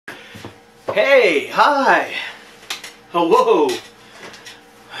Hey, hi, hello.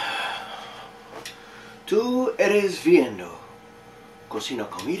 Tú eres viendo cocina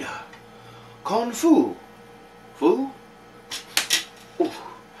comida con Fu. Fu? Ooh.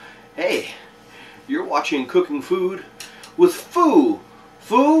 Hey, you're watching Cooking Food with Fu.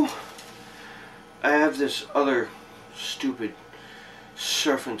 Fu? I have this other stupid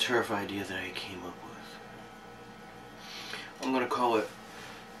surf and turf idea that I came up with. I'm gonna call it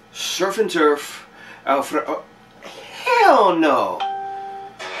Surf and Turf Alfre. Oh, hell no!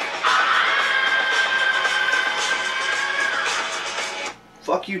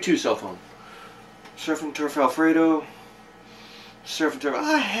 Fuck you too, cell phone. Surf and Turf Alfredo. Surf and Turf.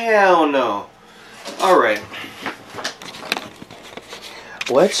 Ah, hell no. Alright.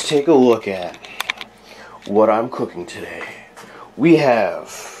 Let's take a look at what I'm cooking today. We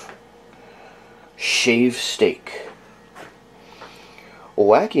have shaved steak.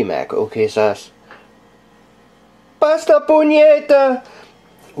 Wacky Mac, okay sauce. Pasta puñeta!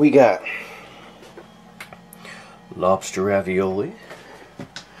 We got lobster ravioli.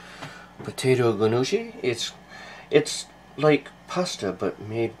 Potato gnocchi. It's like pasta but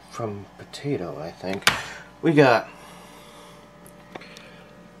made from potato, I think. We got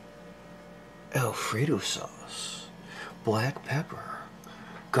Alfredo sauce, black pepper,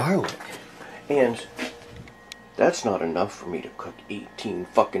 garlic, and that's not enough for me to cook 18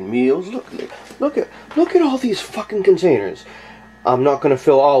 fucking meals. Look at all these fucking containers. I'm not gonna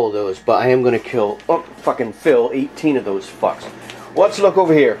fill all of those, but I am gonna fucking fill 18 of those fucks. Let's look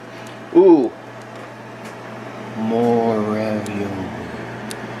over here. Ooh, more ravioli.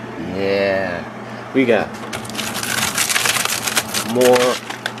 Yeah, we got more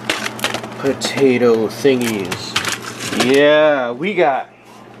potato thingies. Yeah, we got.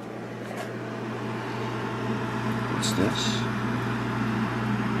 What's this?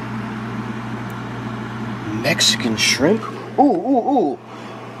 Mexican shrimp? Ooh.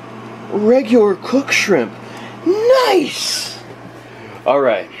 Regular cooked shrimp. Nice!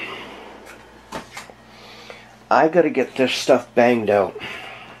 Alright. I gotta get this stuff banged out.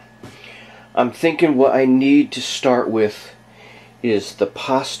 I'm thinking what I need to start with is the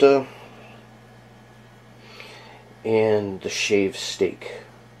pasta and the shaved steak.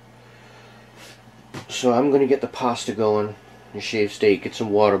 So I'm gonna get the pasta going, and shaved steak, get some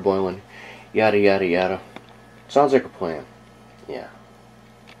water boiling, yada yada yada. Sounds like a plan. Yeah.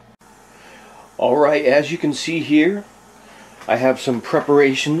 Alright, as you can see here, I have some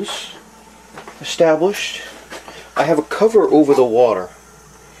preparations established. I have a cover over the water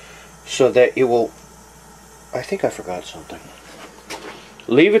so that it will. I think I forgot something.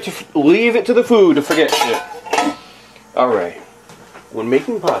 Leave it to the food to forget shit. Alright. When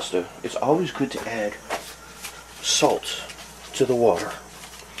making pasta, it's always good to add salt to the water.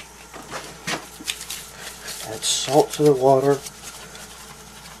 Add salt to the water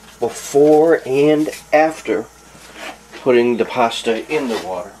before and after putting the pasta in the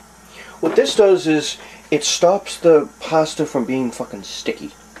water. What this does is it stops the pasta from being fucking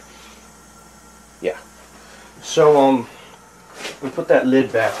sticky. Yeah. So, we put that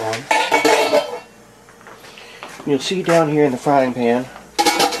lid back on. You'll see down here in the frying pan,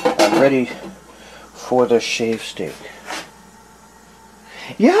 I'm ready for the shaved steak.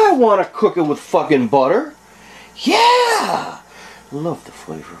 Yeah, I want to cook it with fucking butter. Yeah! Love the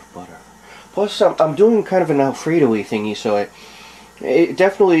flavor of butter. Plus, I'm doing kind of an Alfredo-y thingy, so it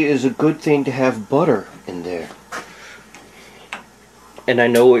definitely is a good thing to have butter in there. And I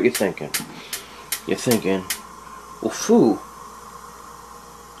know what you're thinking. You're thinking, well, Fu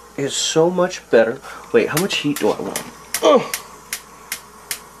is so much better. Wait, how much heat do I want? Oh!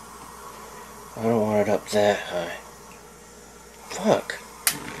 I don't want it up that high. Fuck.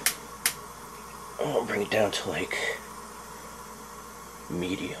 I'll bring it down to like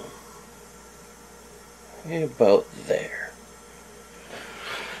medium. About there.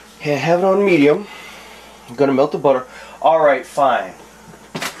 Yeah, have it on medium. I'm gonna melt the butter. Alright, fine.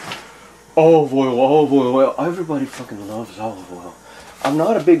 Olive oil. Everybody fucking loves olive oil. I'm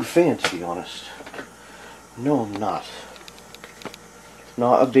not a big fan, to be honest. No, I'm not.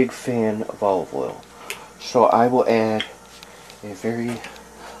 Not a big fan of olive oil. So I will add a very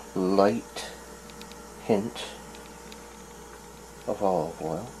light hint of olive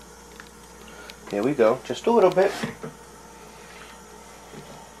oil. There we go, just a little bit.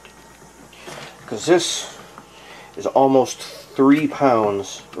 Because this is almost 3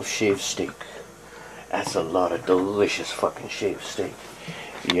 pounds of shaved steak. That's a lot of delicious fucking shaved steak.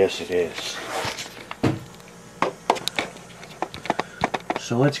 Yes, it is.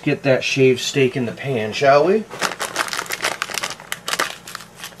 So let's get that shaved steak in the pan, shall we?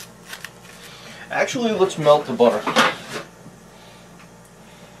 Actually, let's melt the butter.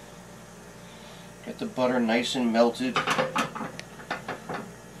 Get the butter nice and melted.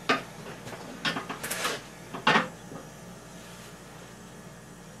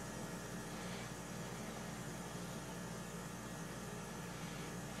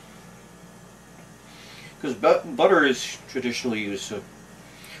 Because butter is traditionally used to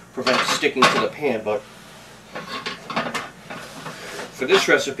prevent sticking to the pan, but for this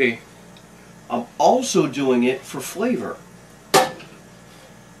recipe, I'm also doing it for flavor.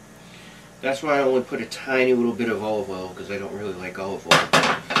 That's why I only put a tiny little bit of olive oil, because I don't really like olive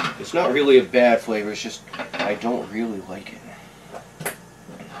oil. It's not really a bad flavor, it's just I don't really like it.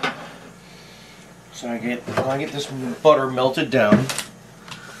 So I get this butter melted down.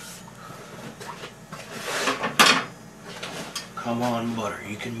 Come on, butter,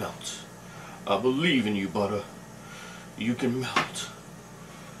 you can melt. I believe in you, butter. You can melt.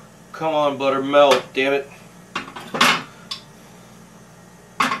 Come on, butter, melt, damn it.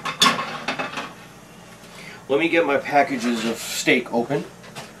 Let me get my packages of steak open.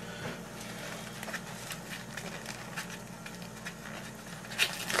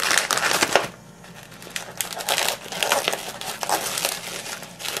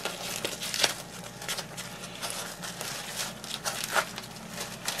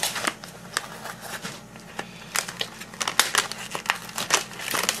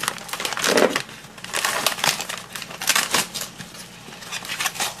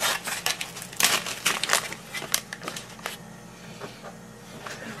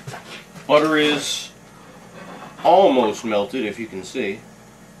 Butter is almost melted, if you can see.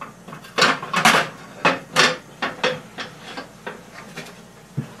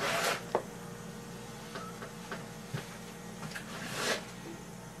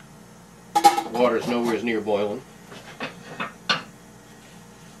 Water's nowhere near boiling.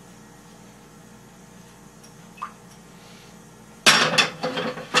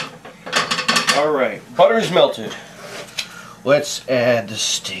 Alright, butter's melted. Let's add the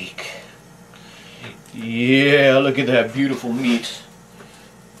steak. Yeah, look at that beautiful meat.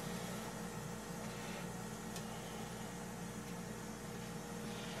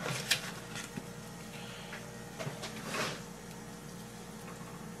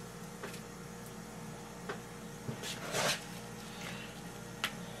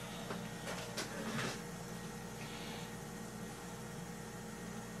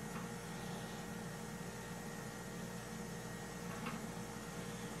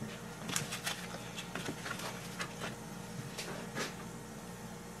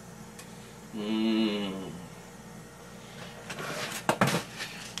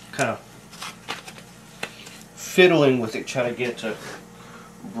 Kind of fiddling with it, trying to get it to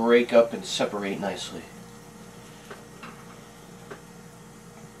break up and separate nicely.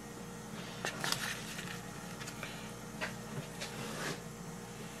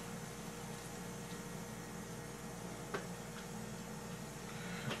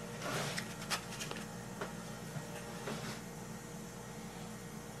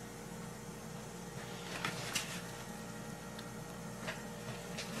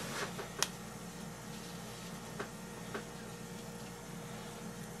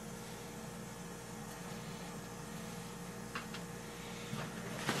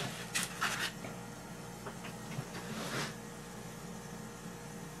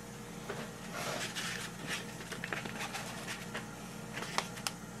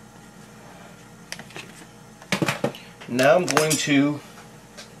 Now I'm going to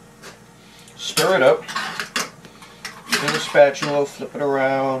stir it up with a spatula, flip it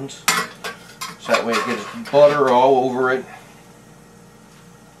around, so that way it gets butter all over it.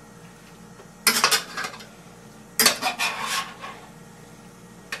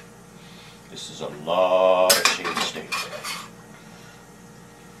 This is a lot of shaved steak.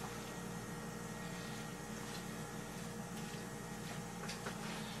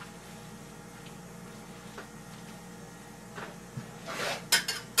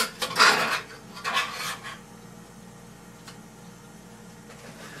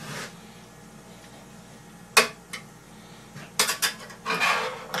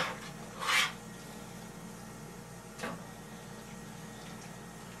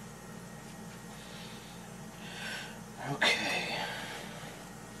 Okay.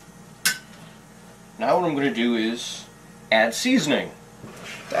 Now what I'm going to do is add seasoning.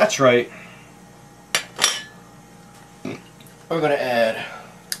 That's right. We're going to add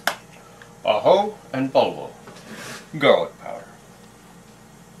ajo and polvo, garlic powder.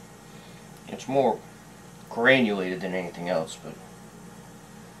 It's more granulated than anything else, but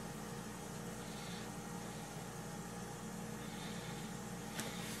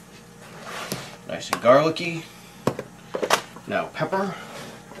Nice and garlicky. Now pepper.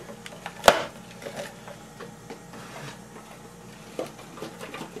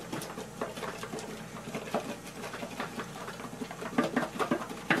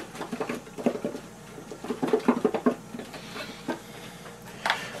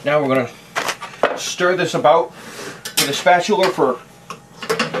 Now we're going to stir this about with a spatula for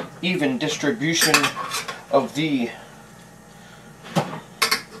even distribution of the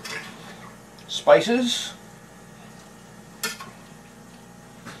spices.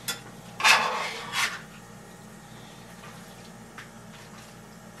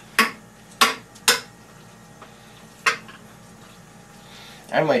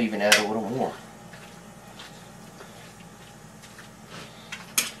 I might even add a little more.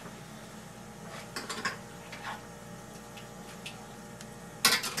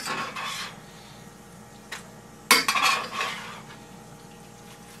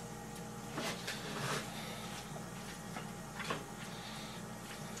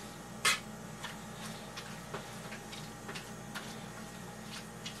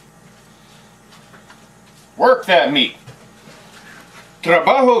 Work that meat.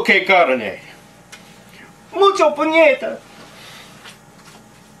 Trabajo que carne. Mucho puñeta.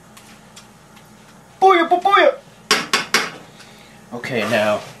 Pollo, pollo. Okay,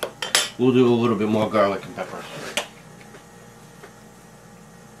 now we'll do a little bit more garlic and pepper.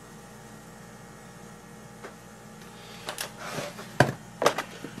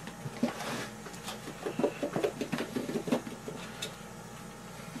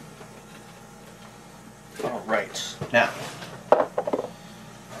 Alright, now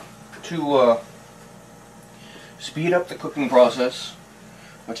to speed up the cooking process,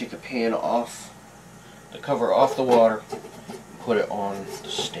 I'll take the pan off, the cover off the water, and put it on the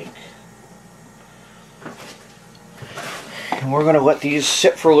steak. And we're going to let these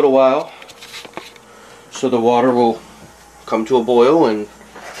sit for a little while so the water will come to a boil and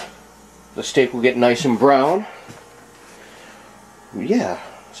the steak will get nice and brown. Yeah,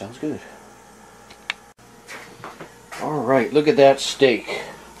 sounds good. Alright, look at that steak.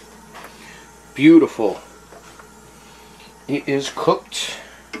 Beautiful. It is cooked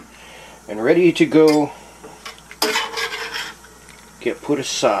and ready to go get put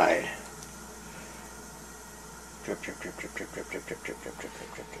aside. Drip, drip, drip, drip, drip, drip, drip, drip, drip, drip, drip,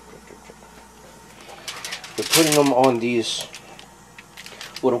 drip, drip, drip, drip, drip. We're putting them on these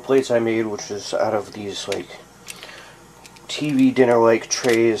little plates I made, which is out of these like TV dinner-like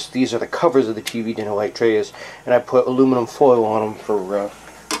trays. These are the covers of the TV dinner-like trays, and I put aluminum foil on them for,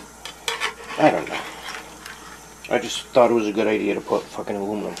 I don't know. I just thought it was a good idea to put fucking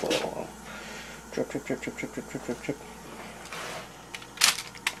aluminum foil on them. Drip, drip, drip, drip, drip, drip, drip, drip, drip.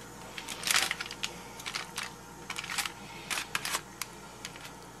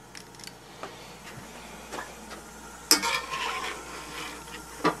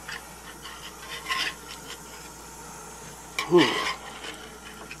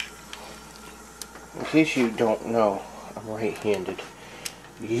 In case you don't know, I'm right-handed.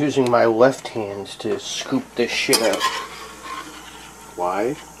 Using my left hand to scoop this shit out.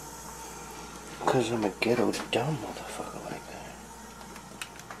 Why? Because I'm a ghetto dumb motherfucker like that.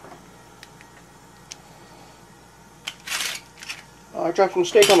 Oh, I dropped some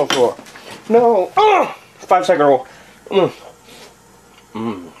steak on the floor. No! 5-second roll.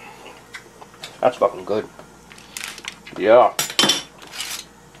 That's fucking good. Yeah.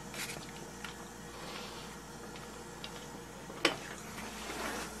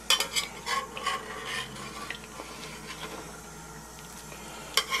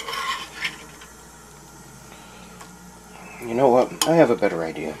 You know what? I have a better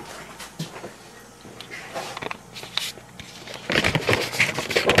idea.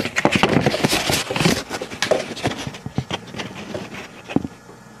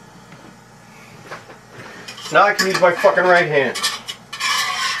 Now I can use my fucking right hand.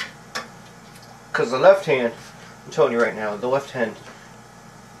 Because the left hand, I'm telling you right now, the left hand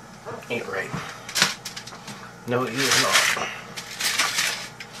ain't right. No, it is not.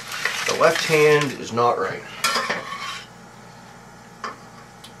 The left hand is not right.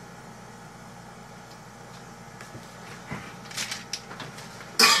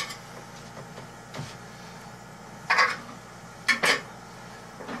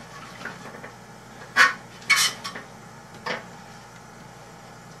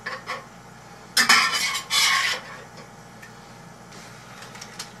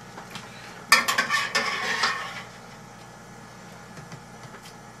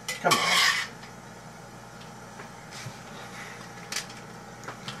 Come on.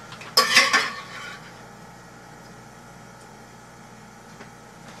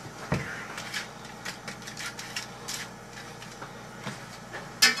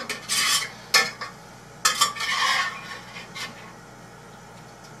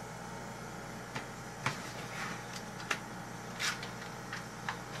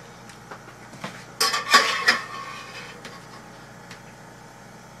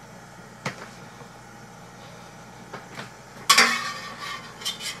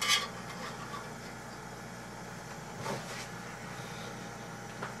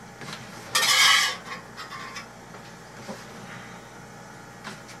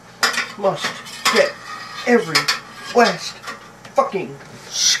 must get every last fucking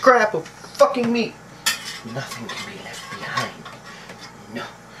scrap of fucking meat. Nothing can be left behind. No.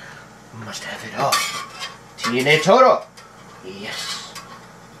 Must have it all. Tiene todo. Yes.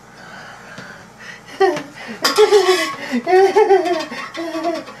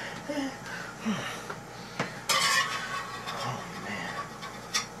 Oh man.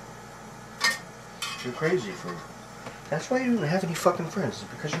 You're crazy for that's why you don't have any fucking friends.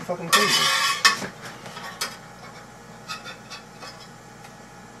 It's because you're fucking crazy.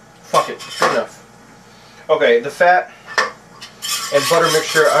 Fuck it. Good enough. Okay, the fat and butter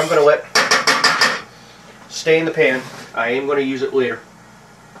mixture I'm going to let stay in the pan. I am going to use it later.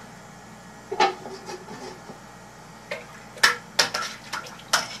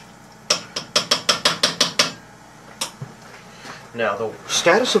 Now, the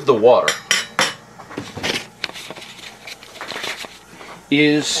status of the water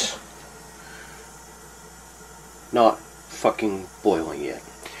is not fucking boiling yet.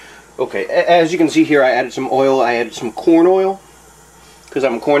 Okay, as you can see here, I added some oil. I added some corn oil because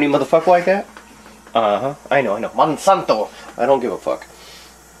I'm a corny motherfucker like that. I know. Monsanto. I don't give a fuck.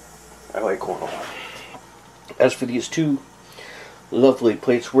 I like corn oil. As for these 2 lovely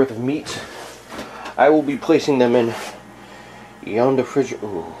plates worth of meat, I will be placing them in yonder fridge.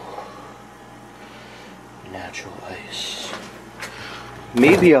 Ooh. Natural ice.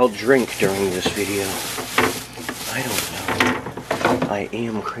 Maybe I'll drink during this video. I don't know. I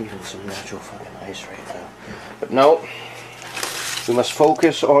am craving some natural fucking ice right now. But no. We must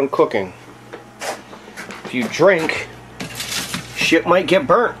focus on cooking. If you drink, shit might get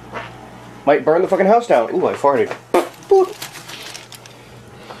burnt. Might burn the fucking house down. Ooh, I farted. Boop.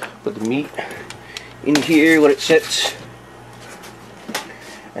 Put the meat in here, let it sit.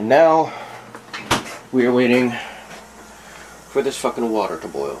 And now we are waiting for this fucking water to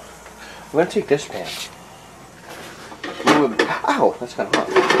boil. I'm gonna take this pan. Ow, that's kind of hot.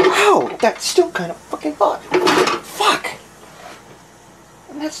 Ow, that's still kind of fucking hot. Fuck.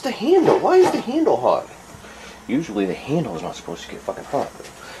 And that's the handle. Why is the handle hot? Usually the handle is not supposed to get fucking hot.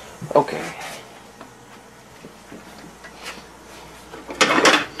 Okay.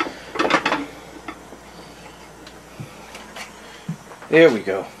 There we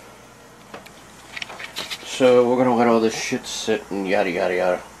go. So we're gonna let all this shit sit and yada yada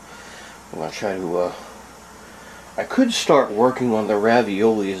yada. I'm gonna try to I could start working on the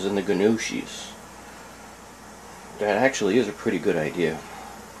raviolis and the gnocchis. That actually is a pretty good idea.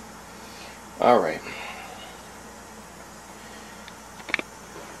 Alright.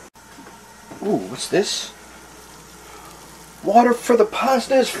 Ooh, what's this? Water for the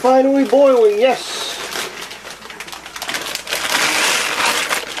pasta is finally boiling, yes!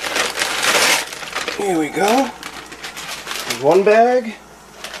 Here we go. There's 1 bag.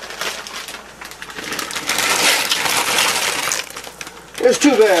 There's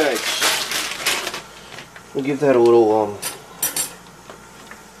 2 bags. We'll give that a little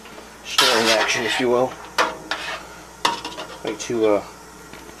stirring action, if you will. Like to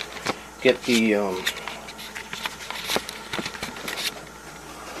get the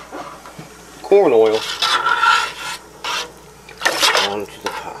corn oil onto the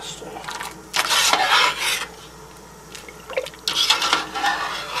pasta.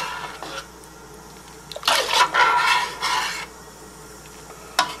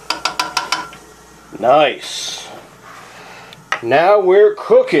 Nice. Now we're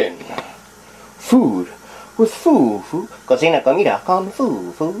cooking. Food with food. Cocina comida con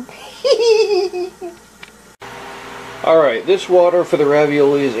food. Alright, this water for the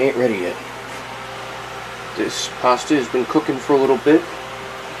raviolis ain't ready yet. This pasta has been cooking for a little bit.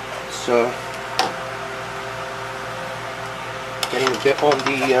 It's getting a bit on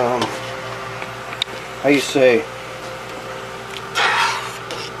the how you say,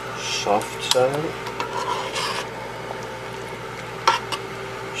 soft side.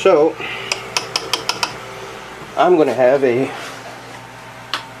 So I'm going to have a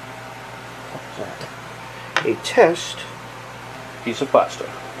test piece of pasta.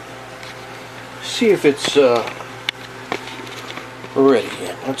 See if it's ready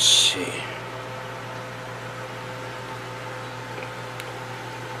yet. Let's see.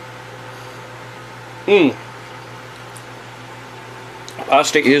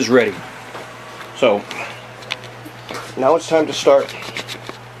 Pasta is ready. So now it's time to start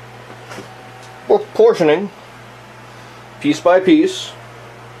portioning piece by piece.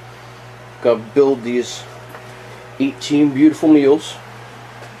 Gotta build these 18 beautiful meals.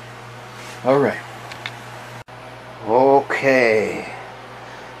 Alright. Okay.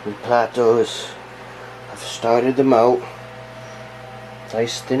 The platos, I've started them out.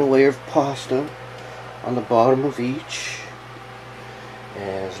 Nice thin layer of pasta on the bottom of each.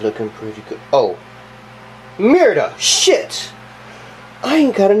 And it's looking pretty good. Oh, mierda! Shit! I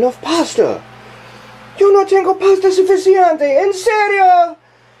ain't got enough pasta. Yo no tengo pasta suficiente. En serio?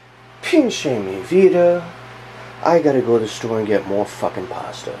 Pinche mi vida. I gotta go to the store and get more fucking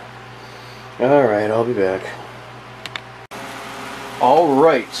pasta. Alright, I'll be back.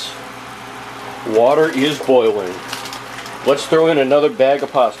 Alright. Water is boiling. Let's throw in another bag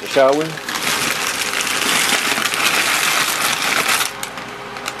of pasta, shall we?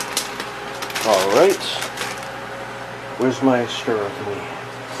 Alright. Where's my stir with me?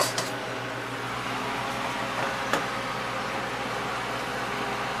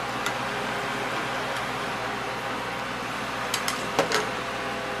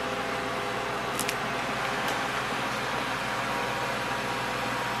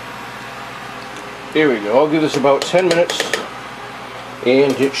 Here we go. I'll give this about 10 minutes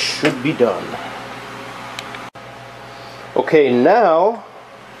and it should be done. Okay, now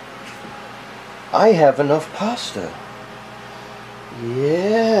I have enough pasta.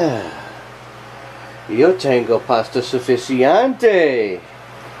 Yeah. Yo tengo pasta suficiente.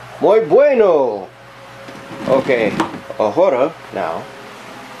 Muy bueno. Okay, ahora, now,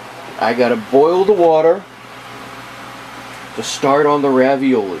 I gotta boil the water to start on the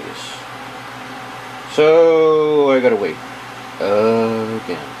raviolis. So, I gotta wait.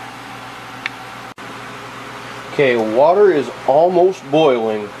 Again. Okay, water is almost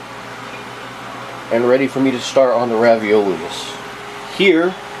boiling and ready for me to start on the raviolis.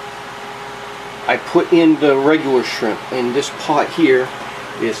 Here, I put in the regular shrimp. In this pot here,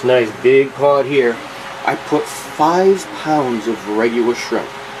 this nice big pot here, I put 5 pounds of regular shrimp.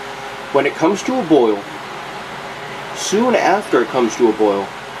 When it comes to a boil, soon after it comes to a boil,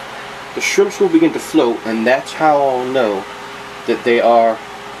 the shrimps will begin to float, and that's how I'll know that they are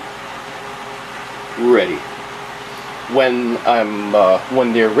ready. When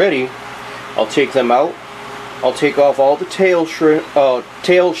they're ready, I'll take them out. I'll take off all the tail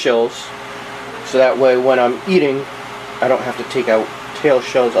shells, so that way when I'm eating, I don't have to take out tail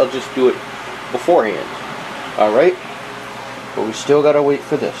shells. I'll just do it beforehand. Alright? But we still gotta wait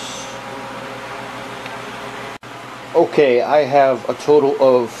for this. Okay, I have a total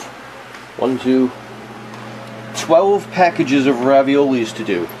of 12 packages of raviolis to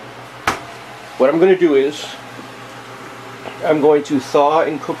do. What I'm going to do is I'm going to thaw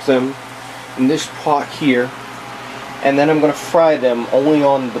and cook them in this pot here, and then I'm going to fry them only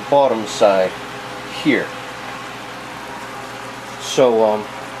on the bottom side here. So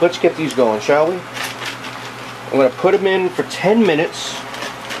let's get these going, shall we? I'm going to put them in for 10 minutes.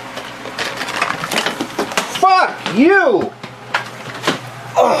 Fuck you!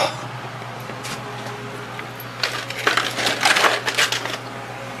 Ugh.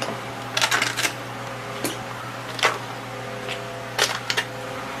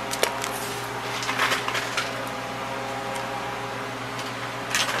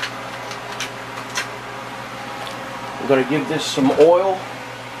 I'm going to give this some oil.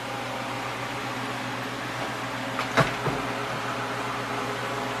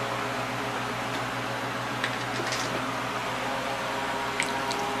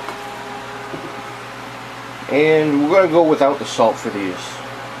 And we're going to go without the salt for these.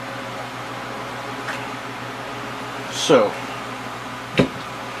 So,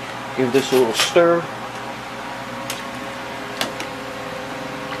 give this a little stir.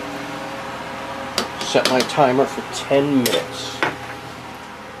 Set my timer for 10 minutes.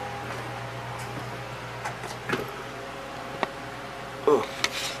 Ugh.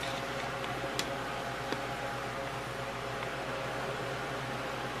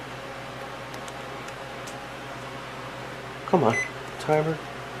 Come on, timer.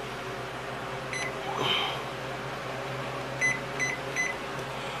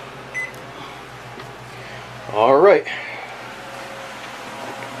 All right.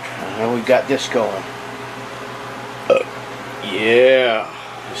 Now we got this going. Yeah,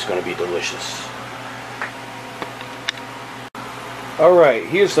 it's going to be delicious. Alright,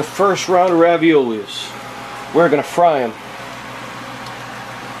 here's the first round of raviolis. We're going to fry them.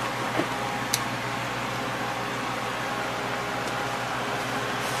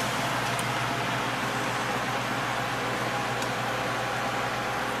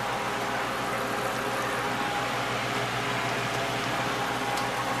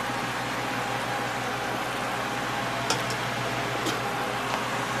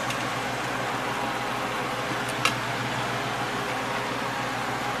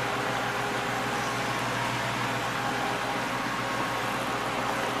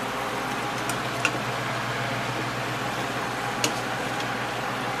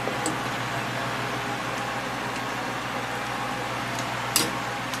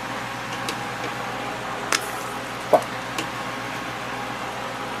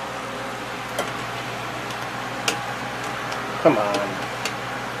 Come on.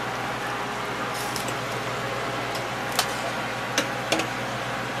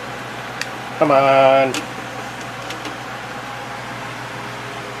 Come on.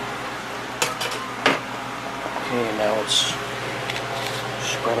 Okay, now let's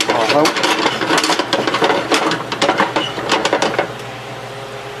spread them all out.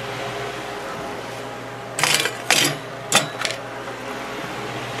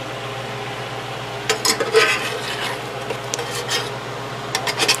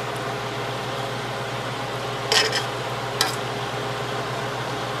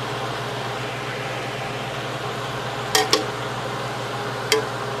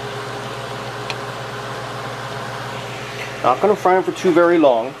 Not going to fry them for too very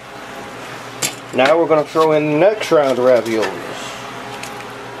long. Now we're going to throw in the next round of raviolis.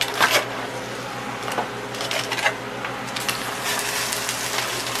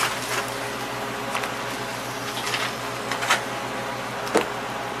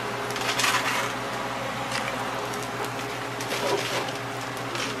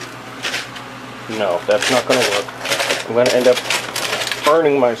 No, that's not going to work. I'm going to end up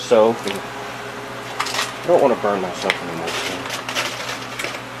burning myself. And I don't want to burn myself anymore.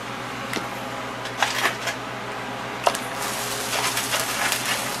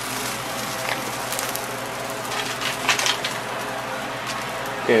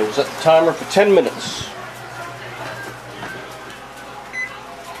 Okay, we'll set the timer for 10 minutes.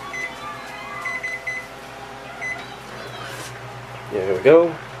 There we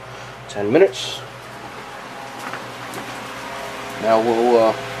go. 10 minutes. Now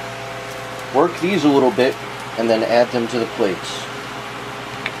we'll work these a little bit and then add them to the plates.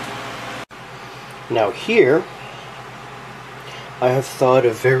 Now here I have thought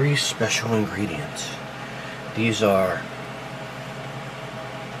of very special ingredients. These are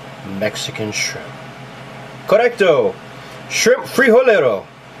Mexican shrimp. Correcto! Shrimp frijolero.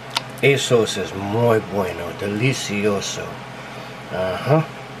 Eso es muy bueno, delicioso. Ajá.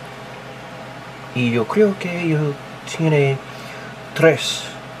 Y yo creo que yo tiene 3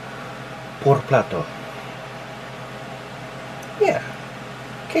 por plato. Yeah.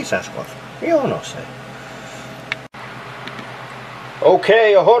 Quizás 4. Yo no sé. Ok,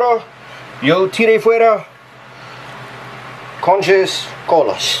 ahora yo tiré fuera conchas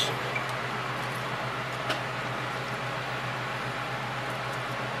colas.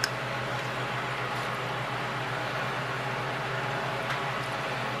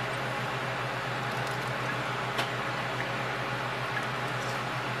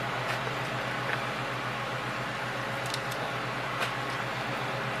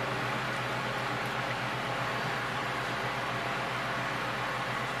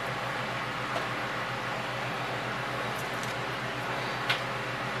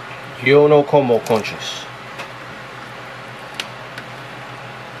 Yo no como conchas.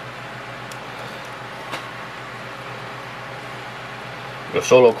 Yo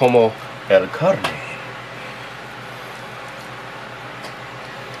solo como el carne.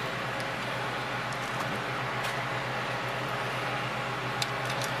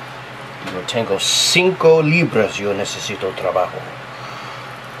 Yo tengo 5 libras. Yo necesito trabajo.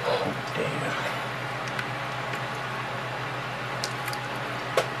 Joder.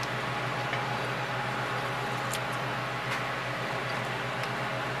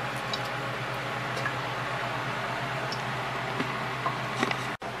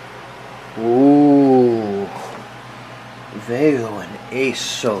 Veo en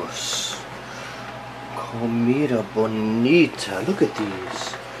esos. Comida bonita. Look at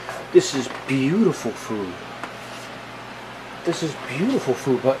these. This is beautiful food. This is beautiful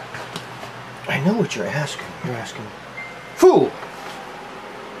food, but I know what you're asking. You're asking, food.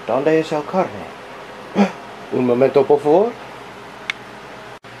 ¿Dónde es el carne? Un momento, por favor.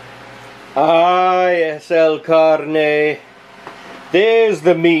 Ay, es el carne. There's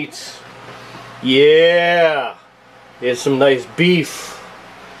the meat. Yeah. Here's some nice beef.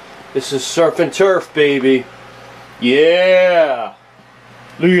 This is surf and turf, baby. Yeah.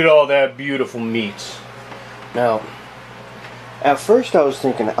 Look at all that beautiful meat. Now, at first I was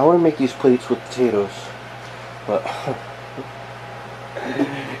thinking I want to make these plates with potatoes, but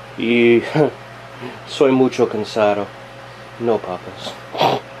y soy mucho cansado. No, papas.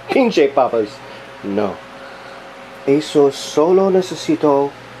 Pinche papas. No. Eso solo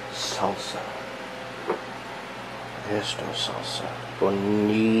necesito salsa. Esto salsa.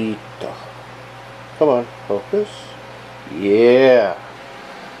 Bonito. Come on, focus. Yeah.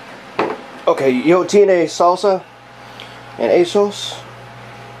 Okay, yo tiene salsa en esos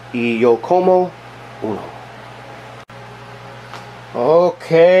y yo como uno.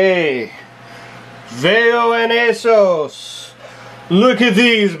 Okay. Veo en esos. Look at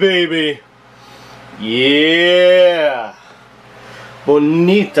these, baby. Yeah.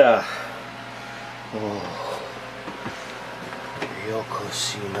 Bonita. Oh. Yo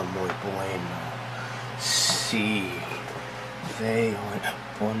cocino muy bueno. Sí. Veo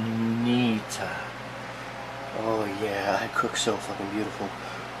bonita. Oh yeah, I cook so fucking beautiful.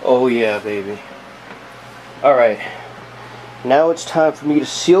 Oh yeah, baby. Alright. Now it's time for me to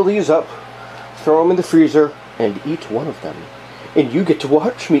seal these up, throw them in the freezer, and eat one of them. And you get to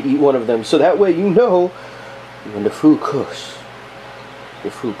watch me eat one of them, so that way you know when the food cooks. The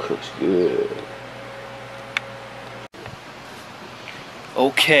food cooks good.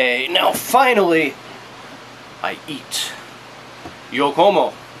 Okay, now finally, I eat. Yo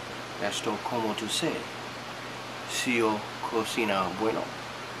como. Esto como tu sé. Si yo cocina bueno.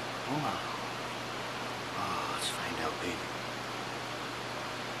 Oh, let's find out, baby.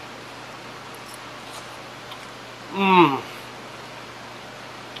 Mmm.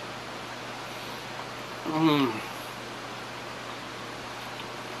 Mmm.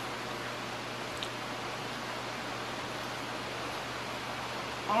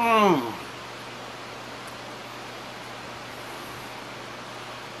 Mmm.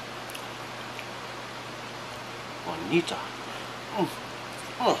 Bonita. Mm.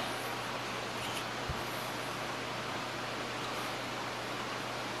 Mm.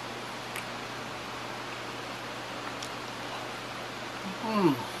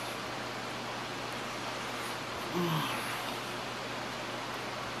 Mm.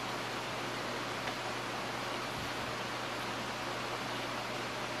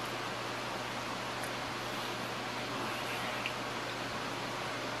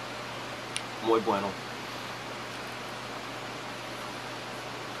 Muy bueno.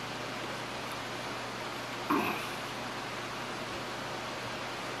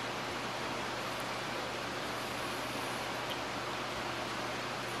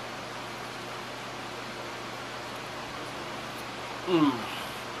 Mm.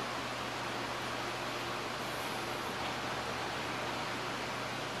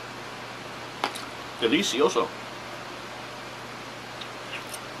 Delicioso.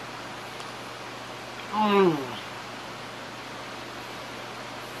 Mm.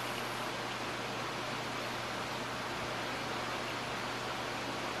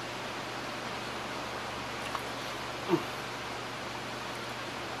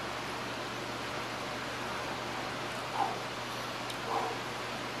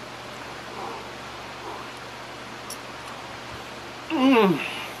 Mm.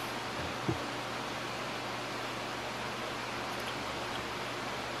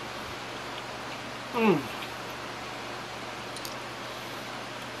 Mm.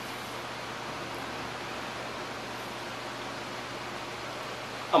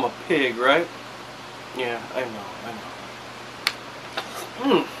 I'm a pig, right? Yeah, I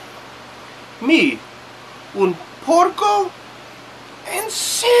know. Me? Un porco? En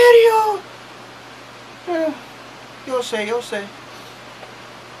serio? Yo sé.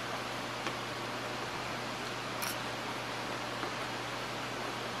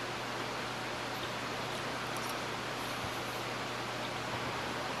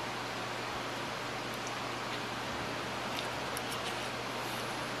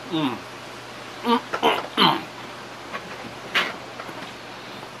 Mm. Mm.